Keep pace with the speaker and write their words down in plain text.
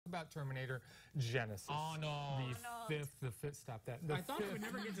about Terminator Genisys. Oh, no. The fifth, stop that. I thought I would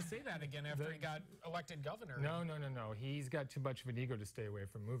never get to say that again after he got elected governor. No. He's got too much of an ego to stay away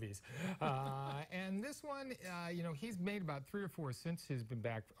from movies. And this one, you know, he's made about 3 or 4 since he's been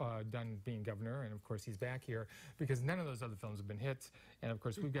back, done being governor, and of course he's back here because none of those other films have been hits. And of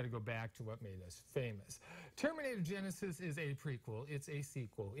course we've got to go back to what made us famous. Terminator Genisys is a prequel, it's a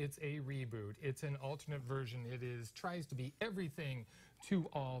sequel, it's a reboot, it's an alternate version. It tries to be everything to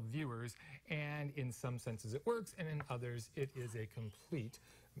all viewers, and in some senses it works, and in others it is a complete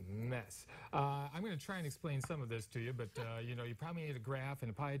mess. I'm going to try and explain some of this to you, but you know, you probably need a graph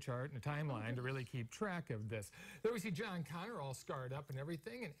and a pie chart and a timeline to really keep track of this. There we see John Connor all scarred up and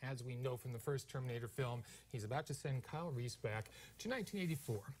everything, and as we know from the first Terminator film, he's about to send Kyle Reese back to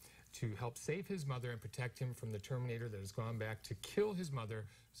 1984 to help save his mother and protect him from the Terminator that has gone back to kill his mother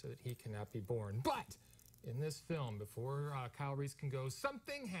so that he cannot be born. But in this film, before Kyle Reese can go,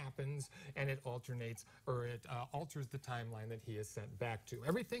 something happens and it alternates, or it alters the timeline that he is sent back to.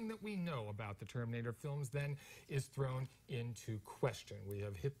 Everything that we know about the Terminator films then is thrown into question. We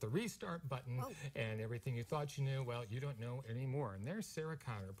have hit the restart button, and everything you thought you knew, well, you don't know anymore. And there's Sarah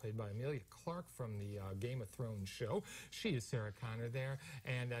Connor, played by Amelia Clarke from the Game of Thrones show. She is Sarah Connor there,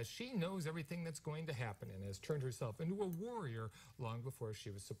 and she knows everything that's going to happen and has turned herself into a warrior long before she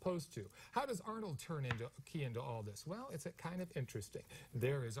was supposed to. How does Arnold key into all this? Well, it's kind of interesting.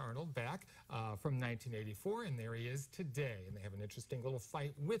 There is Arnold back from 1984, and there he is today. And they have an interesting little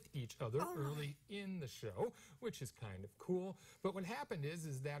fight with each other early in the show, which is kind of cool. But what happened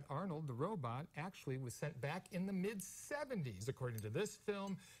is that Arnold, the robot, actually was sent back in the mid-70s, according to this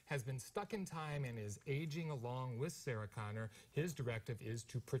film, has been stuck in time and is aging along with Sarah Connor. His directive is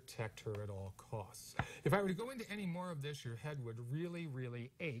to protect her at all costs. If I were to go into any more of this, your head would really, really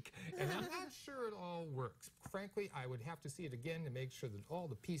ache, and I'm not sure it all works. Frankly, I would have to see it again to make sure that all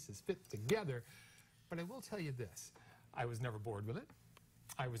the pieces fit together. But I will tell you this, I was never bored with it.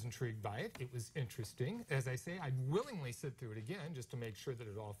 I was intrigued by it. It was interesting. As I say, I'd willingly sit through it again just to make sure that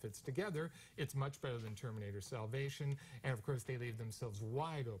it all fits together. It's much better than Terminator Salvation. And of course, they leave themselves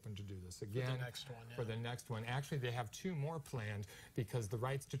wide open to do this again. For the next one, yeah. For the next one. Actually, they have 2 more planned because the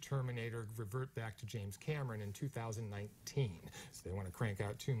rights to Terminator revert back to James Cameron in 2019. So they want to crank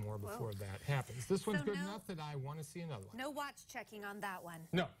out 2 more before that happens. This one's good enough that I want to see another one. No watch checking on that one.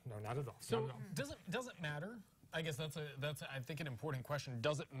 No, not at all. So does it matter? I guess that's I think an important question.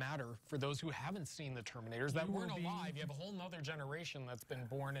 Does it matter for those who haven't seen the Terminators that weren't alive? You have a whole nother generation that's been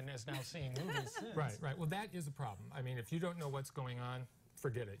born and is now seeing movies since. Right. Well, that is a problem. I mean, if you don't know what's going on,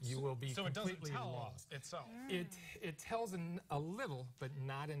 forget it. You will be completely lost. Itself. It tells a little, but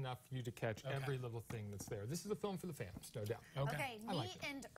not enough for you to catch every little thing that's there. This is a film for the fans, no doubt. Okay, me and